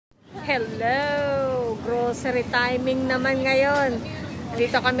Hello! Grocery timing naman ngayon.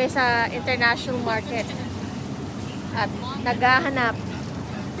 Dito kami sa international market. At naghahanap.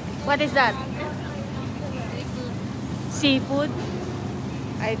 What is that? Seafood?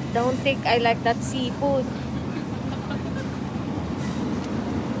 I don't think I like that seafood.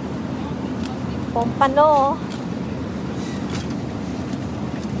 Pompano.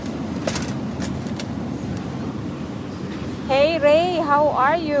 Hey Ray, how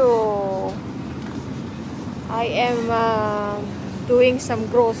are you? I am doing some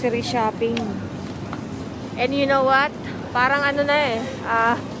grocery shopping. And you know what? Parang ano na eh.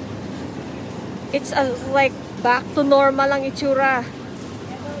 It's like back to normal ang itsura.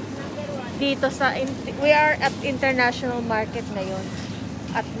 Dito sa we are at international market ngayon.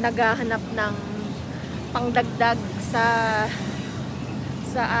 At naghahanap ng pangdagdag sa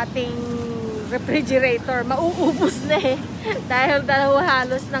ating refrigerator. Mauubos na eh. Dahil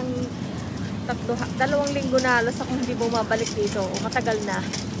halos ng 2 linggo na halos ako hindi bumabalik dito. Matagal na.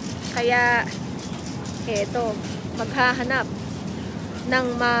 Kaya eto, maghahanap ng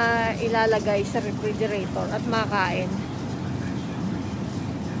mailalagay sa refrigerator at makain.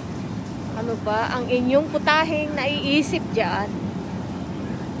 Ano ba ang inyong putahing naiisip dyan?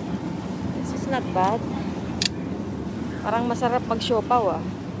 This is not bad. Parang masarap mag-siopaw ah.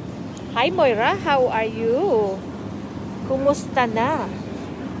 Hi Moira, how are you? Kumusta na?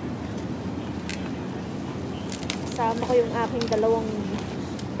 Kasama ko yung aking dalawang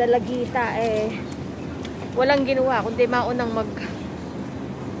dalagita eh. Walang ginawa kundi maunang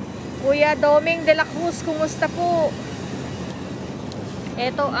Kuya Doming de la Cruz, kumusta po?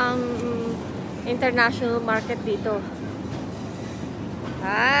 Ito ang international market dito.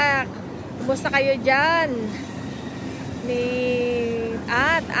 Kumusta kayo dyan?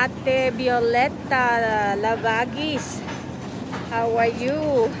 At Ate Violeta Lavagis, how are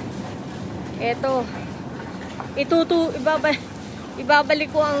you? Eto,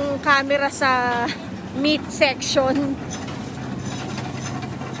 ibabalik ko ang camera sa meat section.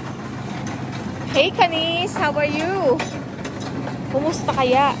 Hey Kanis, how are you? Kumusta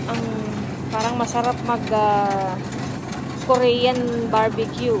kaya ang parang masarap mag Korean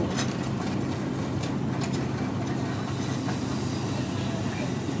barbecue?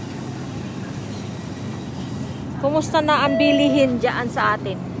 Kumusta na ang bilihin dyan sa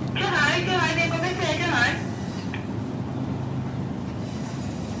atin?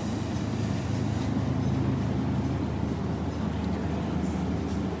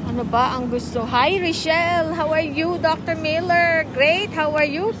 Ano ba ang gusto? Hi Richelle! How are you, Dr. Miller? Great! How are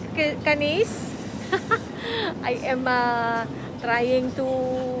you, Kanis? I am trying to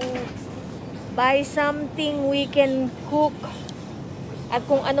buy something we can cook. At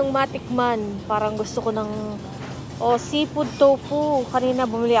kung anong matikman. Parang gusto ko ng seafood tofu. Kanina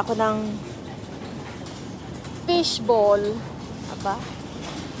bumili ako ng fish ball. Aba,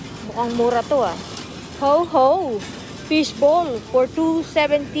 mukhang mura to ah. Ho ho! Fish ball for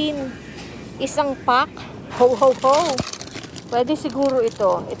 $2.17 isang pack. Ho ho ho! Pwede siguro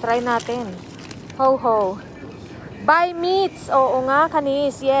ito. I-try natin. Ho ho! Buy meats! Oo nga,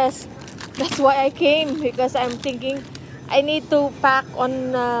 Kanis. Yes. That's why I came. Because I'm thinking I need to pack on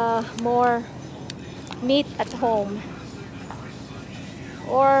more meat at home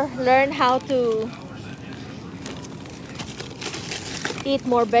or learn how to eat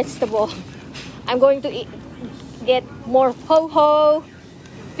more vegetable. I'm going to get more ho-ho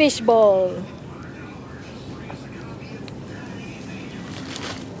fish ball.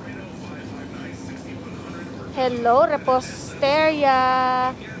 Hello, Reposteria.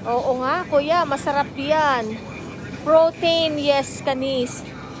 Oo nga, kuya, masarap yan. Protein, yes, Kanis.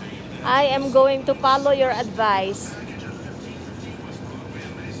 I am going to follow your advice.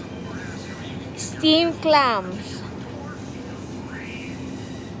 Steamed clams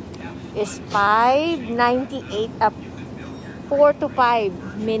is $5.98 up 4 to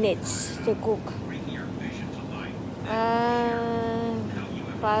 5 minutes to cook.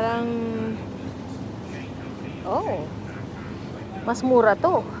 Parang mas mura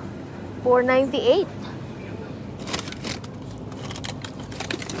to. $4.98.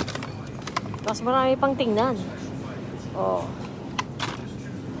 Mas marami pang tingnan.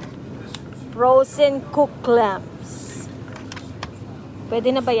 Frozen cooked clams.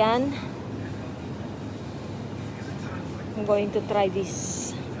 Pwede na ba yan? I'm going to try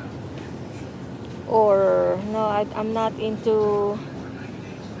this. Or, no, I'm not into...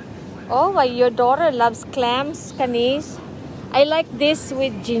 Oh, your daughter loves clams, Kanis. I like this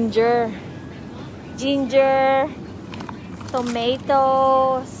with ginger. Ginger,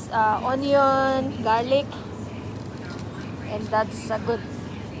 tomatoes, onion, garlic, and that's a good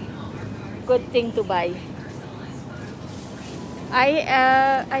good thing to buy.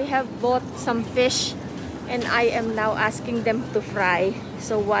 I have bought some fish and I am now asking them to fry.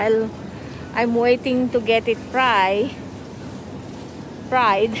 So while I'm waiting to get it fried,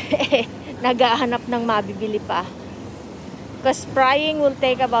 naghahanap ng mabibili pa. Because frying will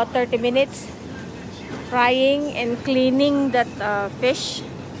take about 30 minutes. Frying and cleaning that fish.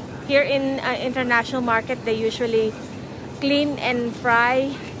 Here in international market, they usually clean and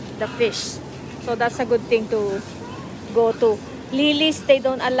fry the fish. So that's a good thing to go to. Lilis, they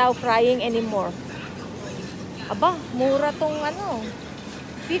don't allow frying anymore. Aba, mura tong ano.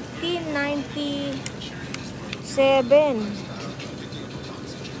 15.97.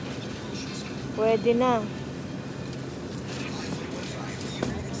 Pwede na.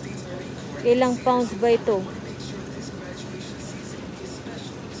 Ilang pounds ba ito?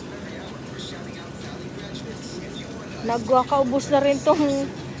 Nagwakaubos na rin tong.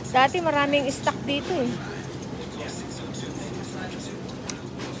 Dati maraming stock dito eh.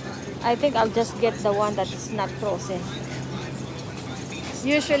 I think I'll just get the one that's not frozen.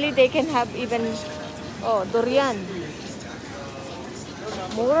 Usually they can have even durian.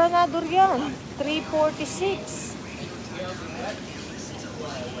 Mura na durian. 3.46.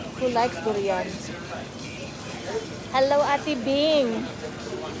 Who likes durian? Hello, Ate Bing.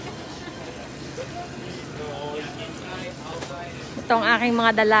 Itong aking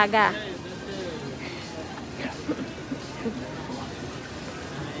mga dalaga.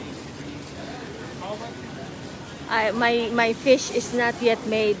 My fish is not yet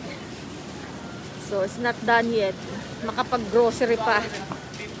made. So it's not done yet. Makapag-grocery pa.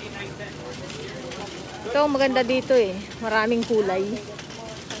 Ito maganda dito eh. Maraming kulay.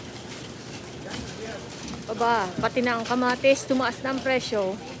 Aba, pati na ang kamatis, tumaas na ang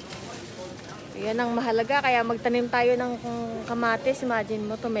presyo. Yan ang mahalaga. Kaya magtanim tayo ng kamatis. Imagine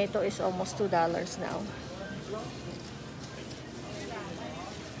mo, tomato is almost $2 now.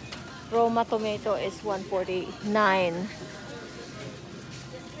 Roma tomato is $1.49.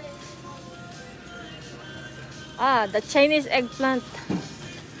 The Chinese eggplant.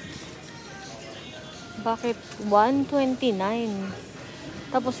 Bakit $1.29?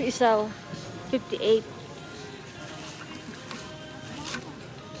 Tapos isa $58.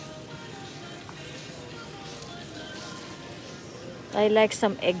 I like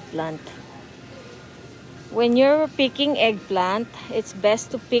some eggplant. When you're picking eggplant, it's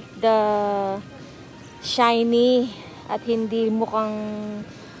best to pick the shiny at hindi mukhang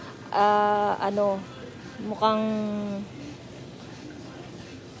mukhang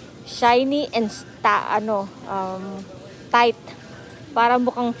shiny and tight para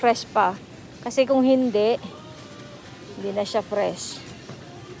mukhang fresh pa. Kasi kung hindi na siya fresh.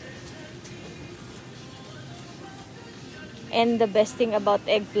 And the best thing about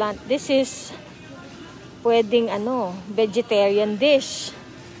eggplant, this is pwedeng vegetarian dish.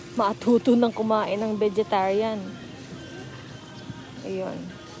 Matuto ng kumain ng vegetarian. Ayun.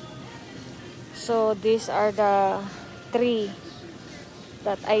 So these are the 3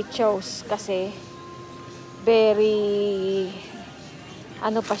 that I chose kasi very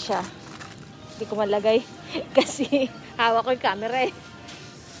pa siya. Hindi ko malagay kasi hawak ko yung camera eh.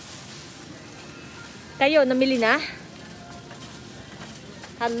 Kayo, namili na?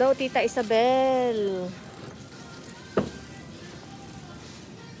 Hello, Tita Isabel.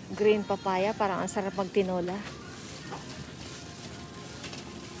 Green papaya, parang ang sarap magtinola.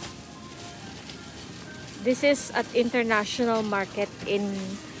 This is at international market in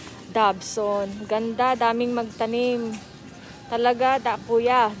Dobson. Ganda, daming magtanim. Talaga,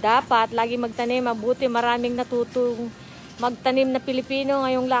 kuya, dapat lagi magtanim. Mabuti, maraming natutong magtanim na Pilipino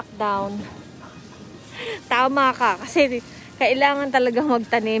ngayong lockdown. Tama ka, kasi kailangan talaga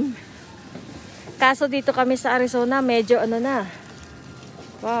magtanim. Kaso dito kami sa Arizona, medyo na.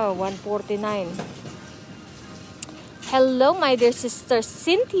 Wow, 149. Hello, my dear sister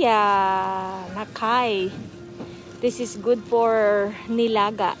Cynthia Nakay. This is good for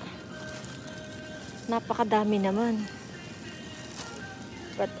nilaga. Napakadami naman.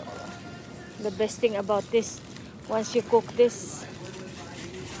 But the best thing about this, once you cook this,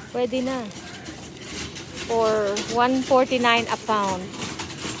 pwede na. For $1.49 a pound.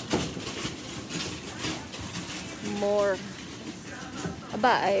 More.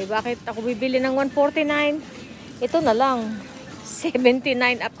 Aba, bakit ako bibili ng $1.49? Ito na lang.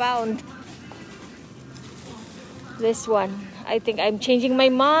 $79 a pound. This one. I think I'm changing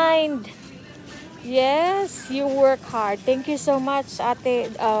my mind. Yes, you work hard. Thank you so much,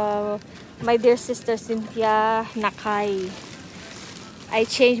 ate, my dear sister Cynthia Nakay. I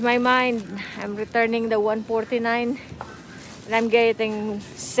changed my mind. I'm returning the $1.49. And I'm getting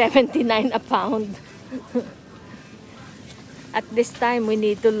 79 a pound. At this time, we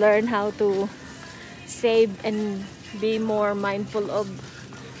need to learn how to save and be more mindful of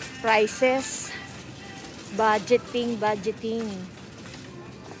prices. Budgeting.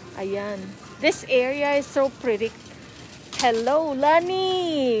 Ayan. This area is so pretty. Hello,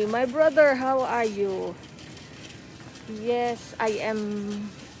 Lani! My brother, how are you? Yes, I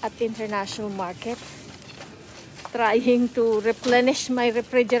am at international market. Trying to replenish my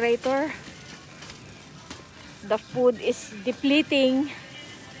refrigerator. The food is depleting.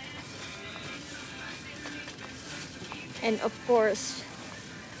 And of course,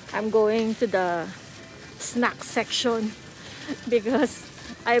 I'm going to the snack section because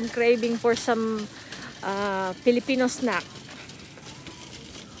I'm craving for some Filipino snack.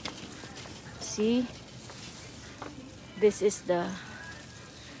 See? This is the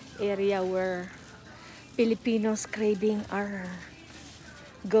area where Filipinos craving are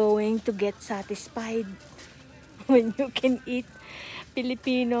going to get satisfied when you can eat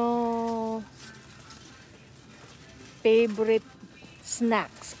Filipino favorite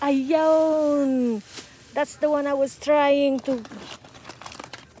snacks. Ayun! That's the one I was trying to.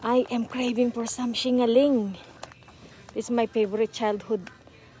 I am craving for some shingaling. This is my favorite childhood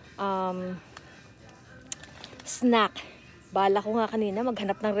snack. Bala ko nga kanina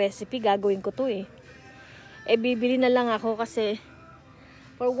maghanap ng recipe. Gagawin ko to eh. Bibili na lang ako kasi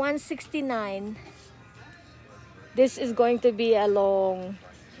for 169 this is going to be a long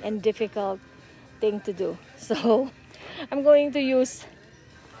and difficult thing to do. So I'm going to use,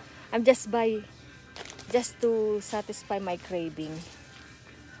 just to satisfy my craving.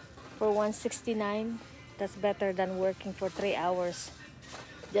 For 169, that's better than working for 3 hours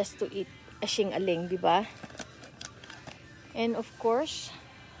just to eat a shingaling, diba? And of course,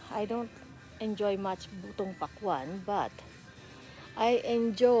 I don't enjoy much butong pakwan, but I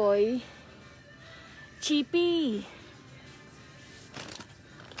enjoy chippy.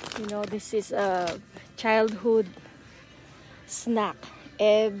 You know, this is a childhood snack.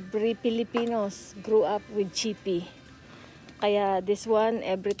 Every Filipinos grew up with chippy. Kaya this one,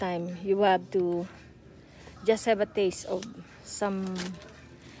 every time you have to just have a taste of some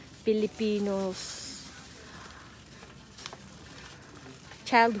Filipinos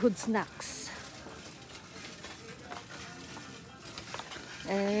childhood snacks.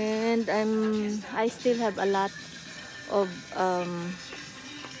 And I still have a lot of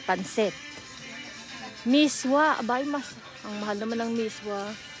pansit. Miswa, abay mas ang mahal naman ng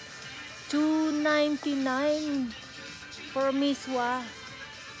miswa. $2.99 for miswa.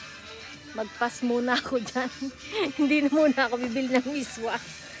 Magpas muna ako dyan. Hindi na muna ako bibili ng miswa.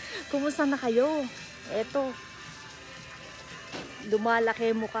 Kumusta na kayo? Eto,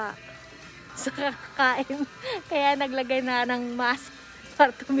 lumalaki mukha sa kakain. Kaya naglagay na ng mask para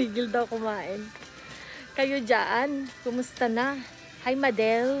tumigil daw kumain. Kayo dyan, kumusta na? Hi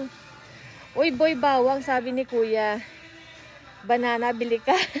Madel. Uy boy bawang, sabi ni kuya. Banana, bili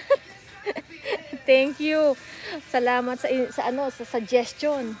ka. Thank you. Salamat sa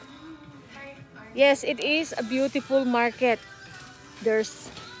suggestion. Yes, it is a beautiful market. There's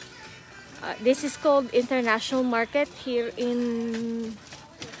this is called International Market here in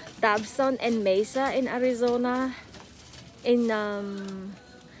Dobson and Mesa in Arizona. In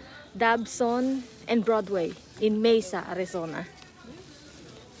Dobson and Broadway in Mesa, Arizona.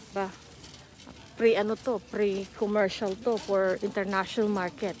 Ba? Pre-commercial to for international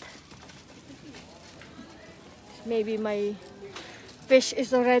market. Maybe my fish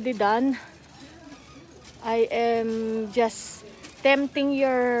is already done. I am just tempting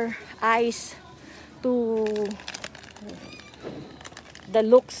your eyes to the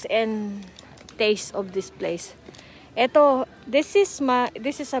looks and taste of this place. Ito, this is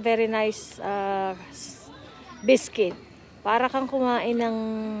a very nice biscuit. Para kang kumain ng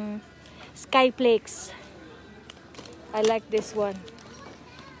Skyflakes. I like this one.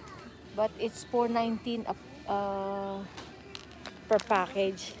 But it's $4.19 per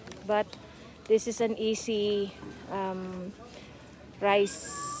package. But this is an easy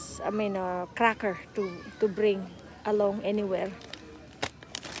cracker to bring along anywhere.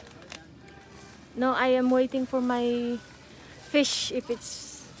 No, I am waiting for my fish if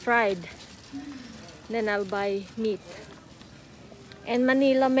it's fried. Then I'll buy meat. And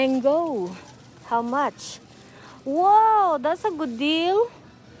Manila mango. How much? Wow, that's a good deal.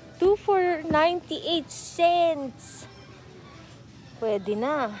 2 for 98 cents. Pwede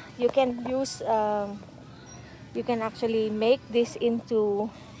na. You can use you can actually make this into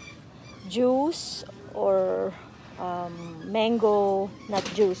juice or mango, not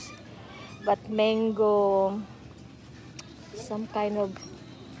juice, but mango some kind of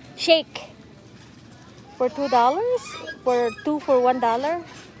shake for $2, for two for $1.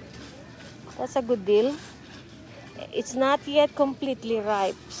 That's a good deal. It's not yet completely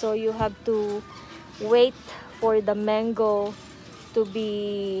ripe, so you have to wait for the mango to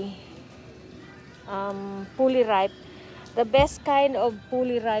be fully ripe. The best kind of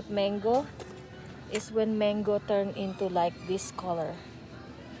fully ripe mango is when mango turn into like this color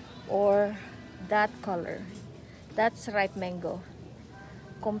or that color. That's ripe mango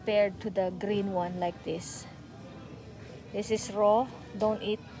compared to the green one like this. This is raw, don't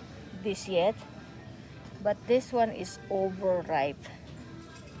eat this yet, but this one is overripe.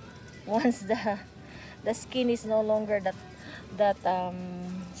 Once the skin is no longer that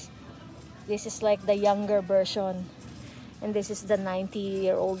this is like the younger version, and this is the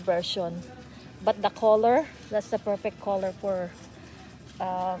 90-year-old version. But the color, that's the perfect color for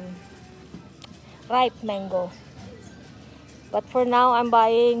ripe mango. But for now, I'm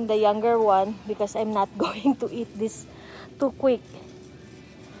buying the younger one because I'm not going to eat this too quick.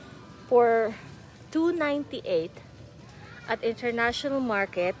 For $2.98 at international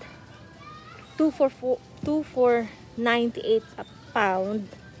market, 2 for 98 a pound.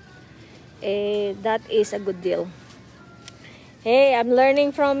 That is a good deal. Hey, I'm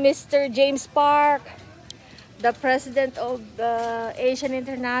learning from Mr. James Park, the president of the Asian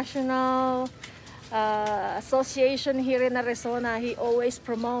International Association here in Arizona. He always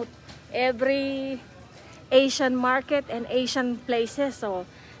promote every Asian market and Asian places. So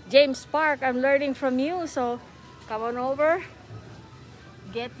James Park, I'm learning from you. So come on over,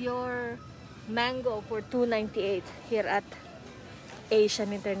 get your mango for $2.98 here at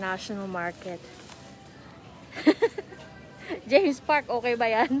Asian International Market. James Park, okay ba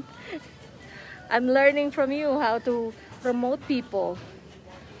yan? I'm learning from you how to promote people.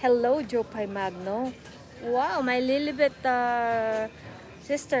 Hello, Joe Pai Magno. Wow, my Lilibet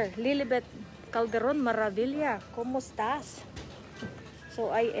sister, Lilibet Calderon Maravilla. ¿Cómo estás?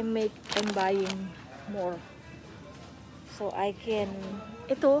 So I'm buying more. So I can,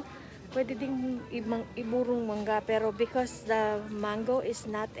 ito, pwede ding iburong mangga, pero because the mango is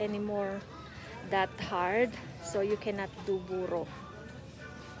not anymore that hard, so you cannot do buro.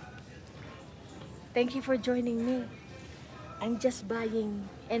 Thank you for joining me. I'm just buying,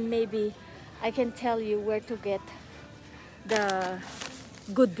 and maybe I can tell you where to get the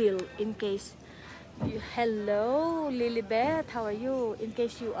good deal in case you, hello Lilibet, how are you? In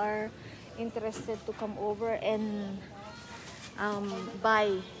case you are interested to come over and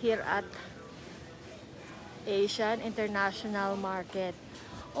buy here at Asian International Market.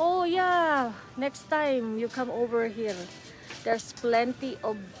 Oh yeah, next time you come over here, there's plenty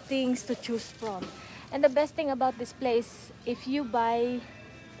of things to choose from. And the best thing about this place, if you buy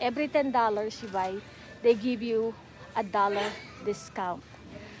every $10 you buy, they give you $1 discount.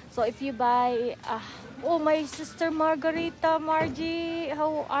 So if you buy oh, my sister Margarita, Margie,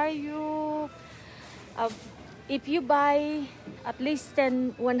 how are you? If you buy at least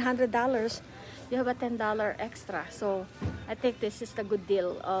 $100, you have a $10 extra. So I think this is the good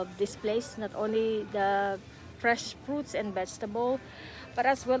deal of this place. Not only the fresh fruits and vegetable, but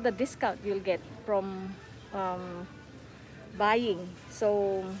as well the discount you'll get from buying.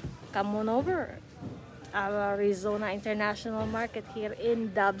 So come on over Arizona International Market here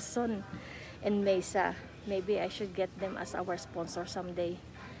in Dobson and Mesa. Maybe I should get them as our sponsor someday.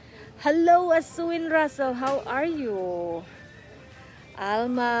 Hello, Asuin Russell, how are you?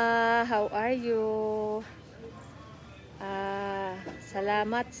 Alma, how are you?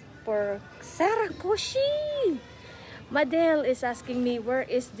 Salamat for Sarah Koshi. Madel is asking me, where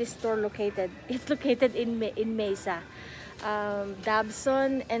is this store located? It's located in Mesa,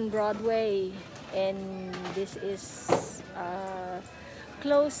 Dobson and Broadway, and this is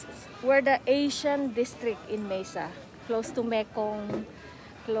close where the Asian district in Mesa, close to Mekong,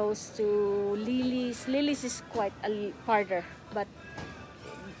 close to Lily's. Lily's is quite farther, but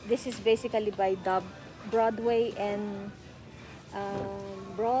this is basically by Broadway and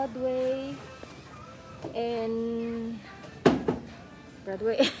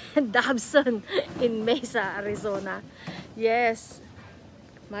Dobson in Mesa, Arizona. Yes.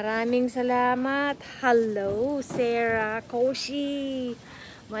 Maraming salamat. Hello, Sarah Koshi,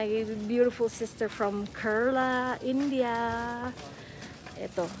 my beautiful sister from Kerala, India.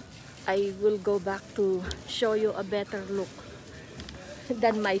 Ito, I will go back to show you a better look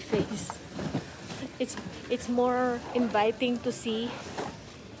than my face. It's more inviting to see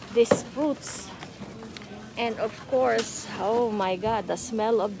these fruits. And of course, oh my God, the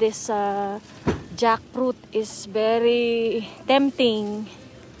smell of this jackfruit is very tempting.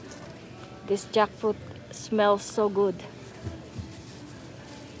 This jackfruit smells so good.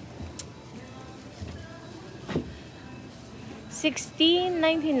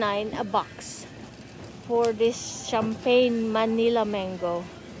 $16.99 a box for this champagne Manila mango.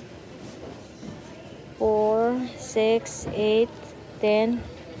 4, 6, 8, 10,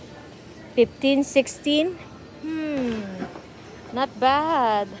 15, 16. Not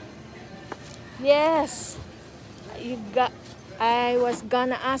bad. Yes. I was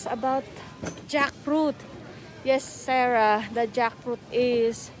gonna ask about jackfruit. Yes, Sarah, the jackfruit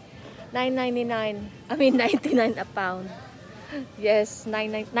is $9.99. I mean 99 a pound. Yes,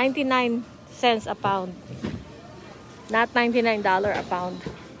 99 cents a pound. Not $99 a pound.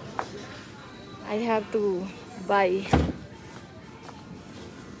 I have to buy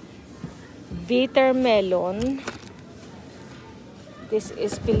bitter melon. This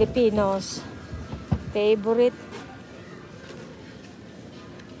is Filipinos' favorite.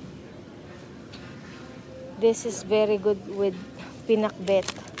 This is very good with pinakbet.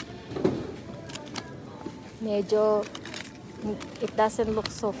 Medyo, it doesn't look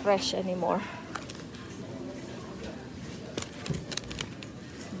so fresh anymore.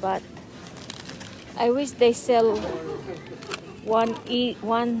 But I wish they sell one.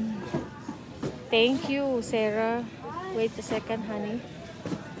 Thank you, Sarah. Wait a second, honey.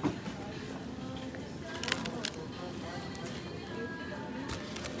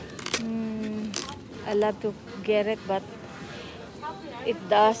 I love to get it, but it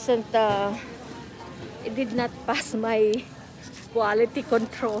doesn't. It did not pass my quality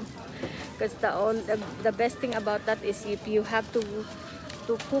control. Because the best thing about that is if you have to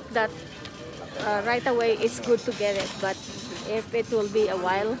cook that right away, it's good to get it. But if it will be a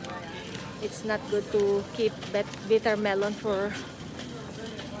while, it's not good to keep bitter melon for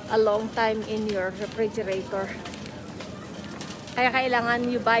a long time in your refrigerator. Kaya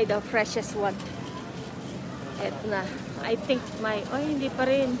kailangan you buy the freshest one. Eto na. I think hindi pa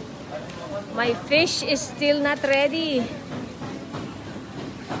rin. My fish is still not ready.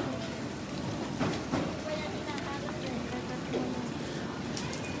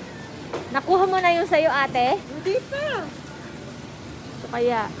 Nakuha mo na yung sayo, ate? Hindi pa. So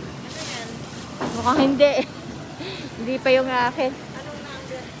kaya, mukhang hindi. Hindi pa yung akin. Anong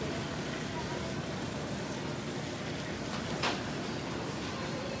number?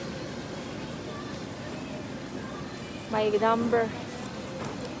 My number.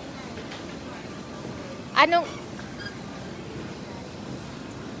 Anong?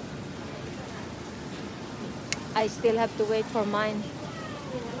 I still have to wait for mine.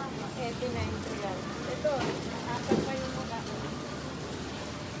 Ito, apat pa yung mukha.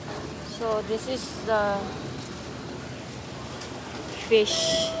 So this is the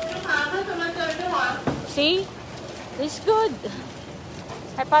fish. See? It's good.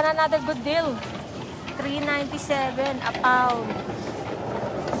 I found another good deal. $3.97 a pound.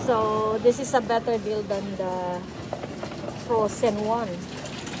 So this is a better deal than the frozen one.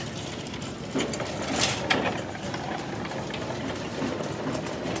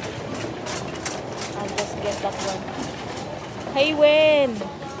 I'll just get that one. Hey, Winnie,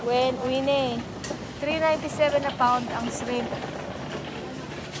 $3.97 a pound ang shrimp.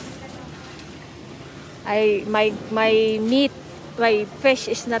 My fish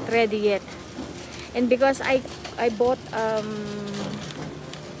is not ready yet. And because I bought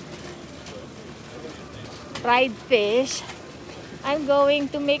fried fish, I'm going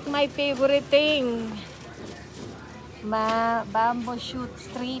to make my favorite thing. Bamboo shoot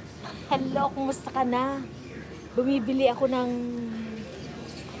strip. Hello, kumusta ka na? Bumibili ako ng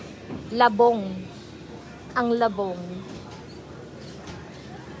labong. Ang labong.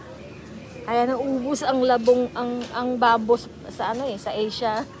 Kaya naubos ang labong, ang bamboo sa sa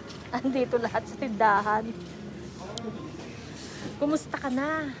Asia. Andito lahat sa tindahan. Kumusta ka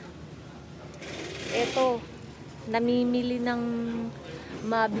na? Eto, namimili ng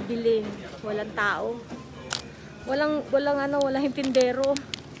mabibili. Walang tao. Walang tindero.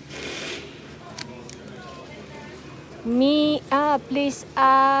 Please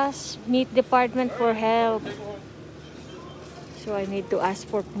ask meat department for help. So I need to ask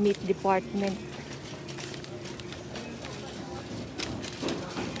for meat department.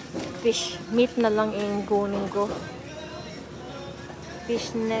 Fish meat na lang yung kunin ko.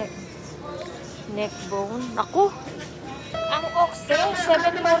 Fish neck bone. Ako, ang oxtail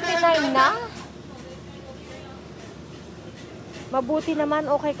 $7.49 na. Mabuti naman,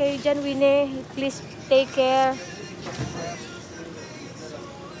 okay kayo dyan, Winnie. Please take care.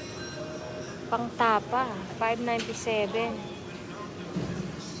 Pangtapa, $5.97.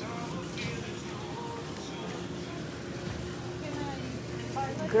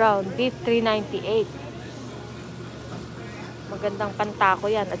 Ground beef, $3.98. Magandang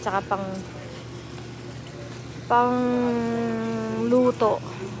pantako yan. At saka pang luto.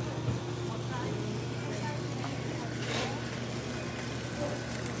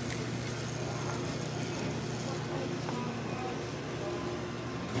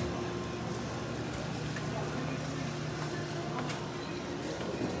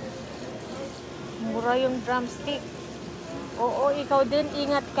 Mura yung drumstick. Oo, ikaw din,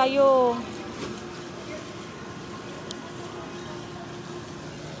 ingat kayo.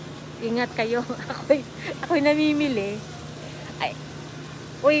 Ingat kayo. Ako'y namimili. Ay.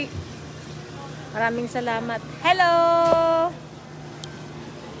 Uy. Maraming salamat. Hello!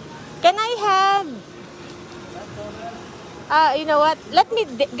 Can I have you know what? Let me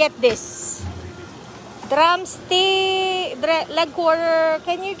get this. Drumstick, leg quarter.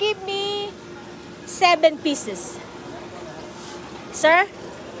 Can you give me 7 pieces? Sir?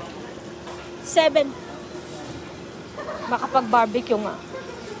 7. Makapag-barbecue nga.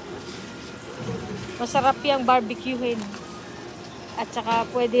 Masarap yung barbecuehin. At saka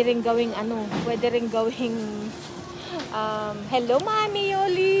pwede rin gawing hello Mami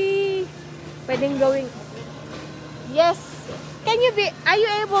Yoli. Pwedeng gawing yes. Are you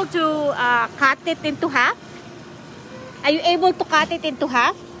able to cut it into half? Are you able to cut it into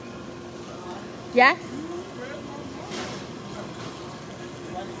half? Yeah?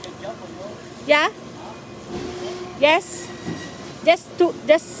 Yeah? Yes?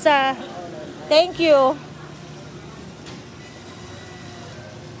 Thank you.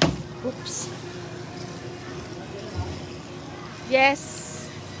 Oops. Yes.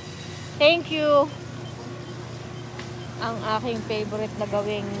 Thank you. Ang aking favorite na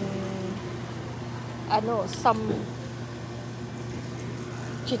gawing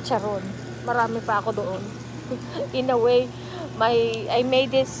chicharon. Marami pa ako doon. In a way, I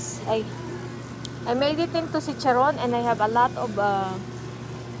made it into chicharon and I have a lot of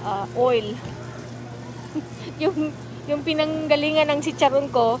oil. yung pinanggalingan ng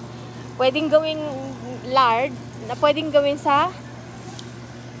chicharon ko, pwedeng gawing lard, na pwedeng gawin sa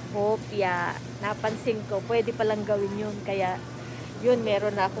hopya. Napansin ko, pwede palang gawin yun. Kaya, yun,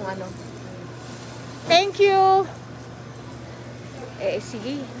 meron na akong Thank you!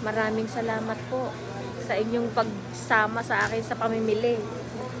 Sige, maraming salamat po sa inyong pagsama sa akin sa pamimili.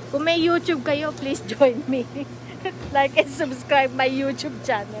 Kung may YouTube kayo, please join me. Like and subscribe my YouTube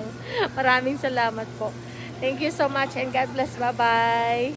channel. Maraming salamat po. Thank you so much and God bless. Bye-bye.